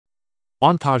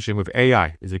Montaging with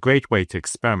AI is a great way to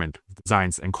experiment with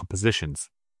designs and compositions.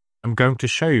 I'm going to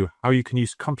show you how you can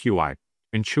use ComfyUI to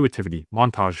intuitively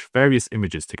montage various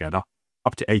images together,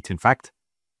 up to 8 in fact,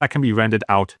 that can be rendered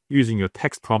out using your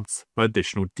text prompts for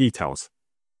additional details.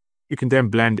 You can then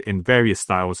blend in various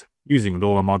styles using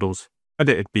Lora models,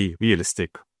 whether it be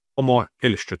realistic or more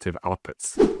illustrative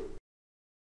outputs.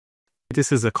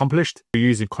 This is accomplished through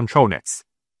using control nets,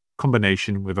 in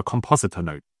combination with a compositor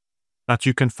node that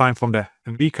you can find from the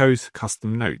Enrico's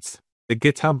custom nodes. The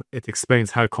GitHub, it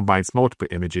explains how it combines multiple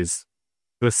images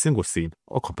to a single scene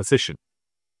or composition.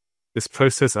 This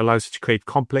process allows you to create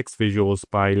complex visuals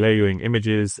by layering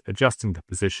images, adjusting the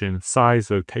position,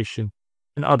 size, rotation,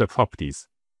 and other properties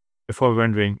before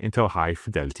rendering into a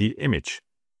high-fidelity image.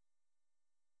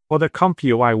 For the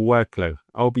ComfyUI workflow,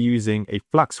 I'll be using a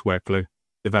Flux workflow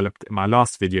developed in my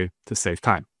last video to save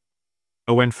time.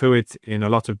 I went through it in a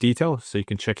lot of detail, so you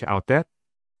can check it out there.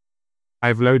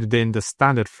 I've loaded in the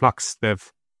standard Flux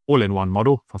Dev all-in-one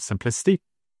model for simplicity,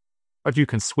 but you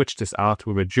can switch this out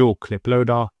with a dual clip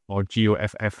loader or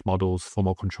GeoFF models for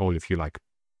more control if you like.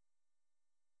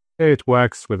 Here it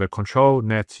works with a control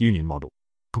net union model.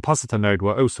 Compositor node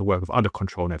will also work with other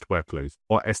control net workflows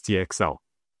or SDXL,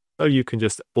 so you can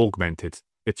just augment it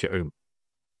with your own.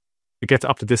 To get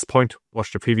up to this point,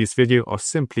 watch the previous video or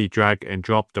simply drag and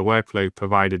drop the workflow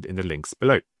provided in the links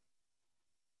below.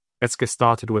 Let's get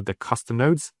started with the custom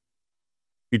nodes.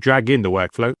 If you drag in the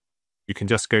workflow, you can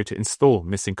just go to install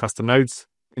missing custom nodes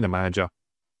in the manager,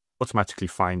 automatically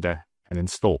find there and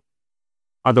install.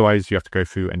 Otherwise, you have to go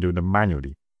through and do them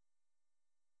manually.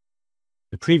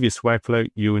 The previous workflow,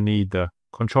 you will need the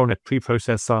ControlNet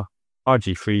preprocessor,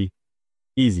 RG3,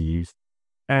 easy use,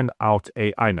 and out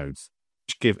AI nodes,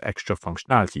 which give extra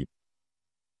functionality.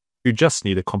 You just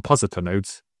need the compositor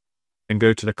nodes, then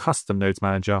go to the custom nodes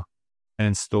manager and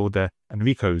install the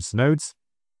Enrico's nodes,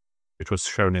 which was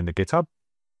shown in the GitHub,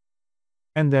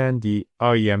 and then the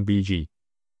REMBG,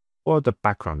 or the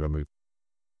background removal.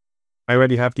 I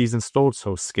already have these installed,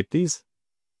 so skip these.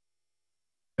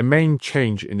 The main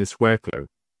change in this workflow is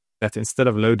that instead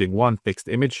of loading one fixed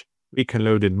image, we can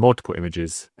load in multiple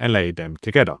images and lay them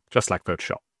together, just like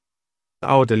Photoshop.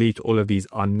 I'll delete all of these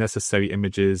unnecessary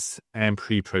images and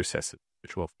pre-process it,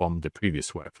 which were from the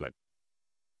previous workflow.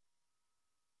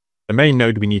 The main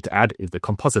node we need to add is the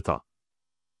compositor.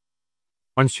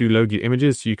 Once you load your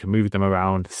images, you can move them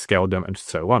around, scale them, and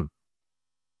so on.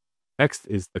 Next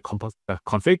is the compositor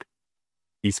config.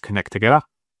 These connect together.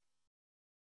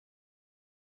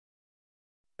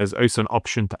 There's also an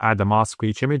option to add a mask for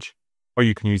each image, or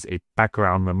you can use a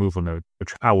background removal node,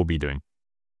 which I will be doing.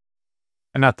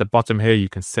 And at the bottom here, you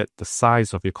can set the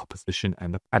size of your composition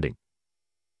and the padding.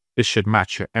 This should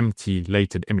match your empty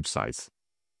latent image size.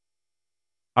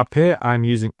 Up here, I'm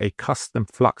using a custom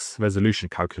Flux resolution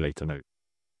calculator node.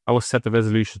 I will set the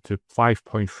resolution to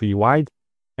 5.3 wide,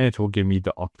 and it will give me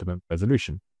the optimum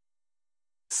resolution.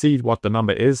 To see what the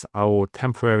number is, I will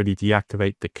temporarily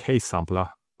deactivate the K sampler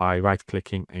by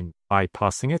right-clicking and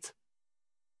bypassing it.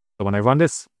 So when I run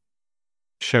this,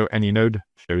 show any node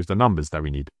shows the numbers that we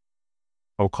need.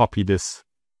 I'll copy this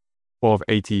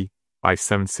 1280 by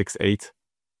 768,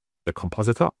 the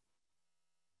compositor.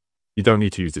 You don't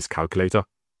need to use this calculator.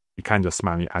 You can just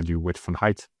manually add your width and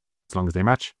height as long as they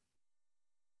match.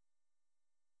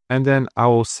 And then I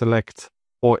will select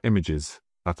 4 images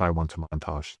that I want to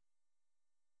montage.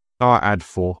 So I'll add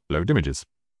 4 load images.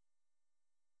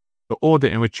 The order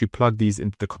in which you plug these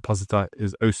into the compositor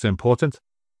is also important,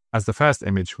 as the first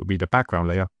image will be the background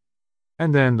layer,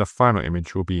 and then the final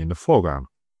image will be in the foreground.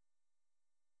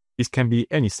 These can be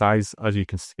any size, as you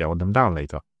can scale them down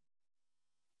later.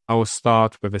 I will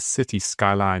start with a city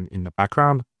skyline in the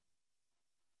background.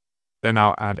 Then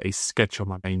I'll add a sketch of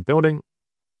my main building,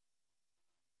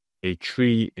 a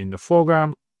tree in the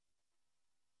foreground,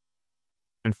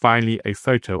 and finally a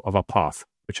photo of a path,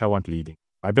 which I want leading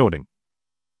my building.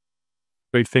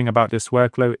 Great thing about this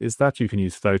workflow is that you can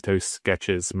use photos,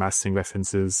 sketches, masking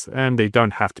references, and they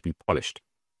don't have to be polished.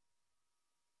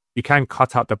 You can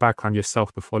cut out the background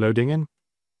yourself before loading in,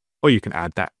 or you can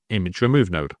add that image remove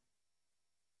node.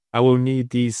 I will need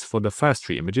these for the first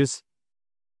 3 images,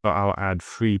 so I'll add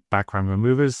 3 background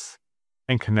removers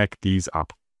and connect these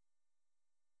up.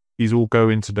 These will go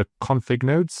into the config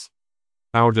nodes.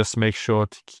 I'll just make sure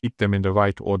to keep them in the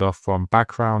right order from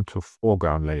background to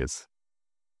foreground layers.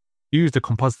 To use the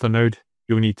compositor node,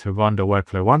 you'll need to run the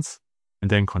workflow once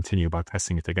and then continue by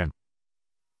pressing it again.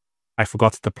 I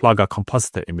forgot to plug a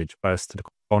compositor image first to the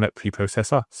ControlNet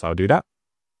preprocessor, so I'll do that.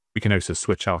 We can also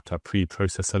switch out a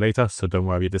preprocessor later, so don't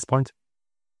worry at this point.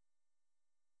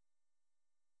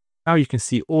 Now you can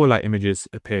see all our images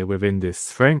appear within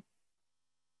this frame.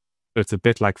 So it's a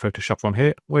bit like Photoshop from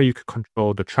here, where you can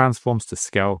control the transforms to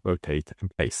scale, rotate, and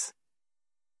place.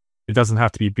 It doesn't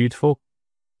have to be beautiful.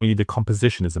 Only the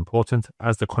composition is important,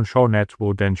 as the control net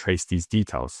will then trace these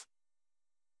details.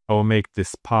 I will make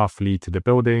this path lead to the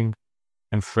building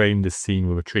and frame the scene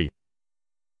with a tree.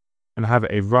 And have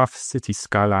a rough city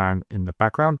skyline in the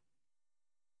background.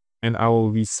 And I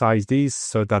will resize these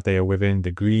so that they are within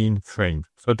the green frame,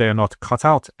 so they are not cut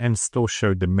out and still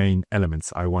show the main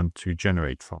elements I want to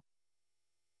generate from.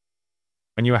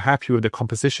 When you are happy with the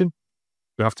composition,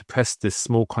 you have to press this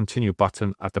small continue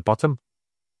button at the bottom,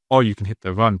 or you can hit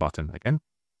the run button again,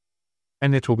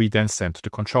 and it will be then sent to the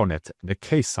control net and the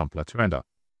case sampler to render.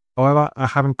 However, I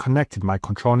haven't connected my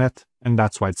control net, and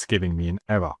that's why it's giving me an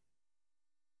error.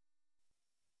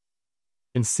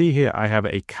 You can see here I have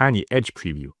a canny edge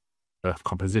preview of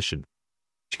composition,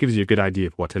 which gives you a good idea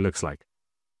of what it looks like.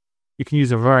 You can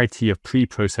use a variety of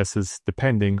pre-processors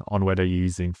depending on whether you're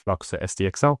using Flux or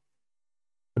SDXL.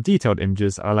 For detailed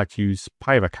images, I like to use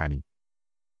Canny.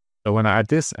 So when I add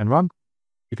this and run,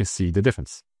 you can see the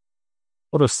difference.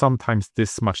 Although sometimes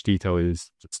this much detail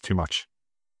is just too much.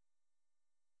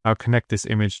 I'll connect this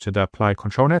image to the apply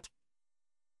control net,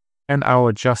 and I'll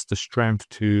adjust the strength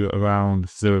to around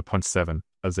 0.7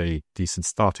 as a decent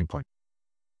starting point.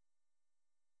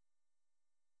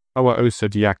 I will also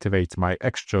deactivate my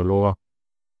extra Lora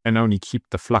and only keep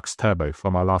the Flux Turbo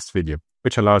from our last video,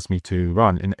 which allows me to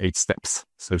run in 8 steps,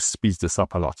 so speeds this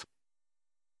up a lot.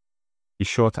 Be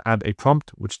sure to add a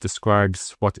prompt which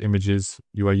describes what images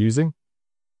you are using.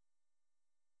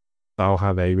 I'll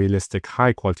have a realistic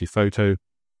high-quality photo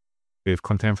with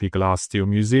contemporary glass steel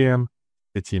museum,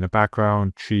 city in the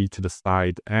background, tree to the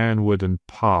side, and wooden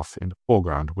path in the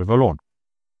foreground with a lawn.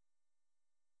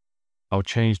 I'll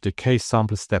change the case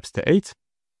sample steps to 8,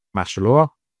 match the Lora,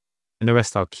 and the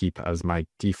rest I'll keep as my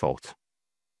default.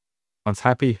 Once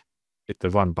happy, hit the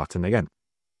run button again.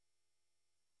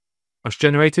 Once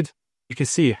generated, you can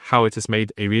see how it has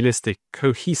made a realistic,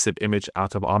 cohesive image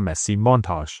out of our messy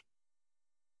montage.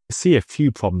 I see a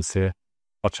few problems here,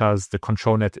 such as the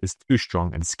control net is too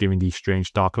strong and it's giving these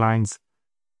strange dark lines,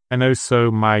 and also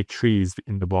my tree is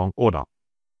in the wrong order.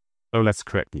 So let's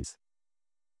correct these.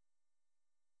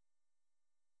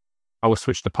 I will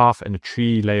switch the path and the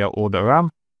tree layer order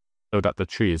around so that the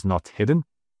tree is not hidden.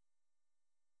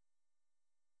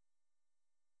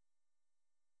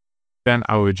 Then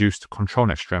I will reduce the control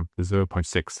net strength to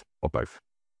 0.6 for both.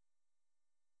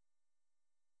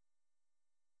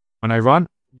 When I run,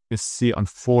 you can see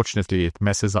unfortunately it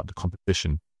messes up the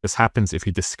composition. This happens if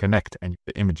you disconnect any of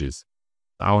the images.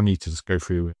 I'll need to just go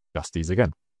through and adjust these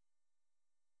again.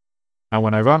 Now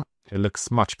when I run, it looks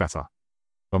much better.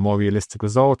 For more realistic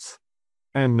results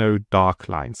and no dark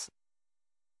lines.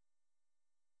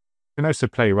 You can also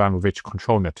play around with which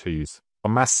control net to use. For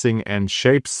masking and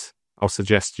shapes, I'll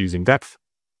suggest using depth.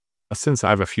 Since I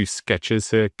have a few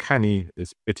sketches here, Canny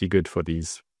is pretty good for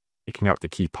these, picking out the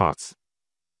key parts.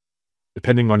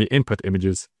 Depending on your input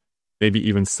images, maybe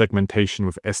even segmentation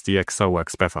with SDXL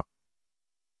works better.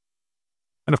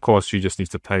 And of course, you just need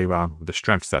to play around with the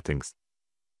strength settings.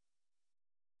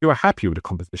 If you are happy with the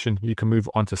composition, you can move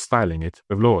on to styling it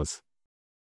with Loras.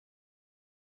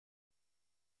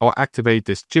 I'll activate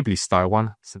this Ghibli style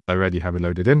one since I already have it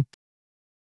loaded in.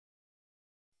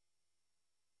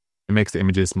 It makes the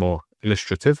images more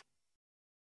illustrative.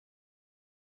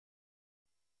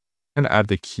 And add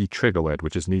the key trigger word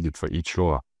which is needed for each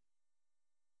Lora.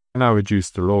 And I'll reduce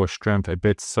the Lora strength a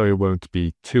bit so it won't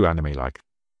be too anime-like.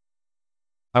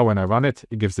 Now when I run it,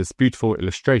 it gives this beautiful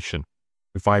illustration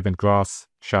with vibrant grass,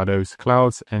 shadows,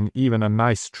 clouds, and even a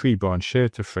nice tree branch here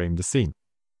to frame the scene.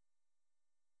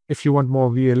 If you want more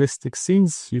realistic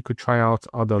scenes, you could try out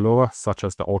other Lora such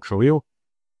as the Ultra Real.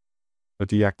 So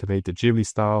deactivate the Ghibli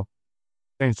style,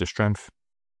 change the strength.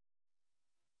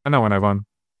 And now when I run,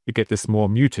 you get this more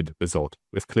muted result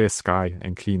with clear sky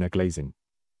and cleaner glazing.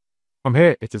 From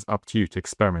here, it is up to you to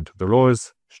experiment with the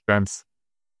Loras, strengths,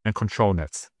 and control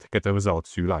nets to get the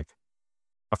results you like.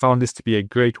 I found this to be a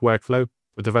great workflow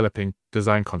for developing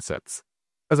design concepts,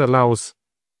 as it allows to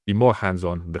be more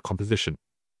hands-on with the composition.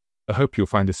 I hope you'll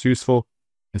find this useful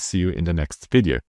and see you in the next video.